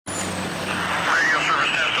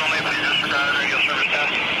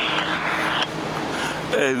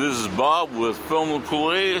Hey, this is Bob with Film the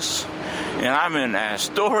Police, and I'm in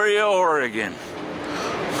Astoria, Oregon.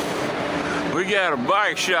 We got a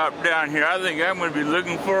bike shop down here. I think I'm going to be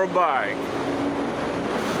looking for a bike.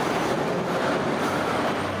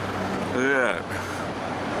 Look at that.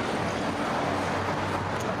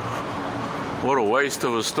 What a waste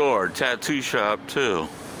of a store. Tattoo shop, too.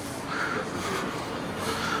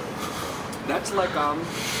 That's like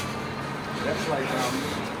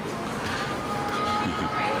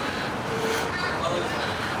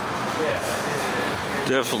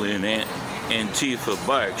Definitely an Antifa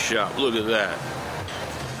bike shop. Look at that.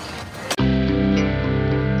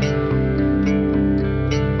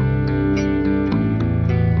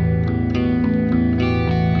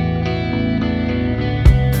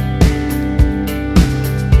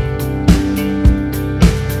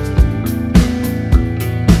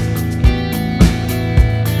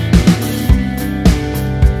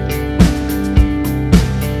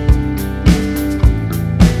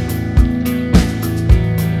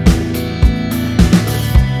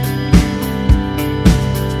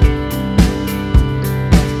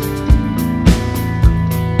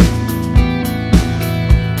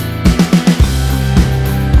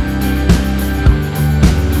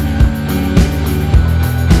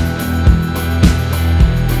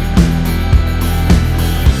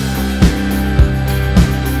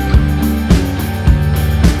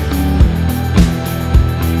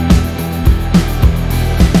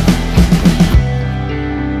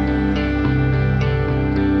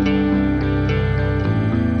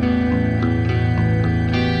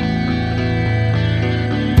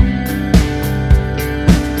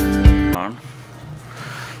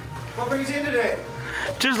 What brings you in today?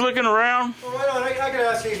 Just looking around. Well, right on. I gotta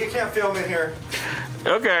ask you, you can't film in here.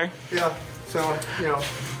 Okay. Yeah, so, you know.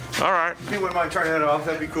 All right. If you wouldn't mind turning that off,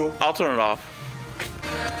 that'd be cool. I'll turn it off.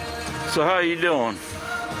 So how you doing?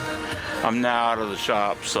 I'm now out of the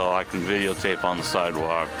shop, so I can videotape on the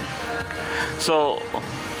sidewalk. So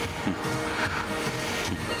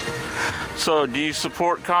do you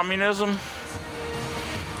support communism?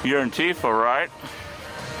 You're Antifa, right?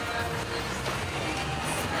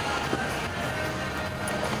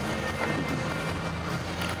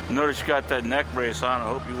 Notice you got that neck brace on. I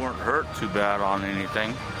hope you weren't hurt too bad on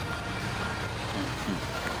anything.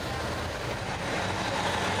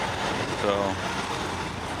 So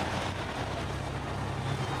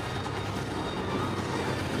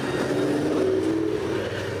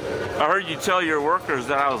I heard you tell your workers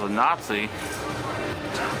that I was a Nazi.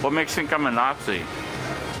 What makes you think I'm a Nazi?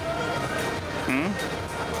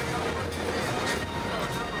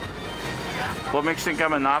 What makes you think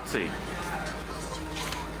I'm a Nazi?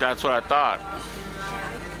 That's what I thought.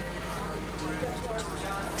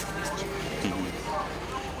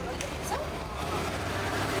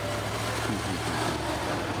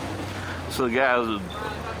 So the guy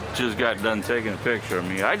just got done taking a picture of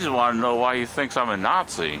me. I just want to know why he thinks I'm a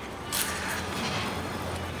Nazi.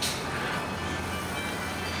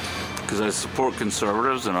 Because I support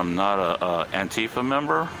conservatives and I'm not a Antifa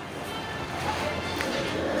member.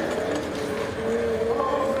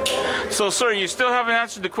 So, sir, you still haven't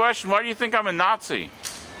answered the question. Why do you think I'm a Nazi?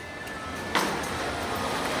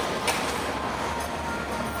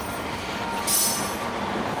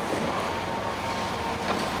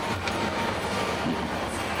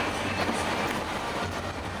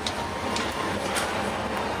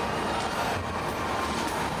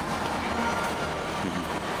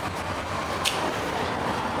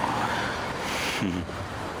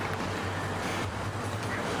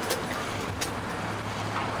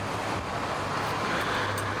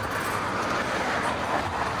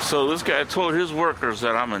 So this guy told his workers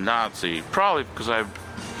that I'm a Nazi, probably because I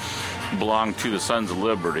belong to the Sons of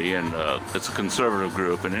Liberty, and it's a conservative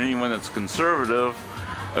group, and anyone that's conservative,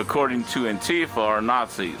 according to Antifa, are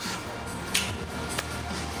Nazis.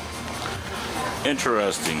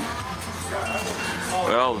 Interesting.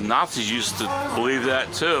 Well, the Nazis used to believe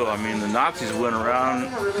that too. I mean, the Nazis went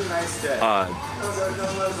around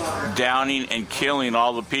downing and killing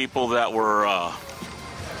all the people that were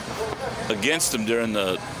against them during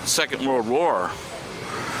the Second World War.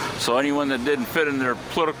 So anyone that didn't fit in their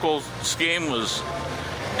political scheme was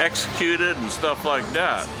executed and stuff like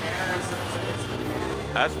that.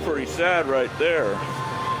 That's pretty sad right there.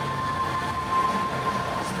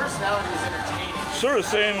 his personality is entertaining. Sort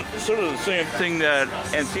of the same thing that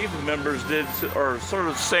Antifa members did, or sort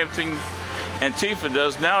of the same thing Antifa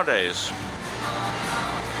does nowadays.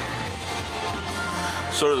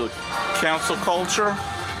 Sort of the council culture.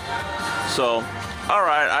 So, all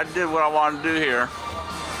right, I did what I wanted to do here.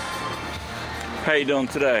 How you doing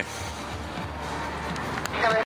today?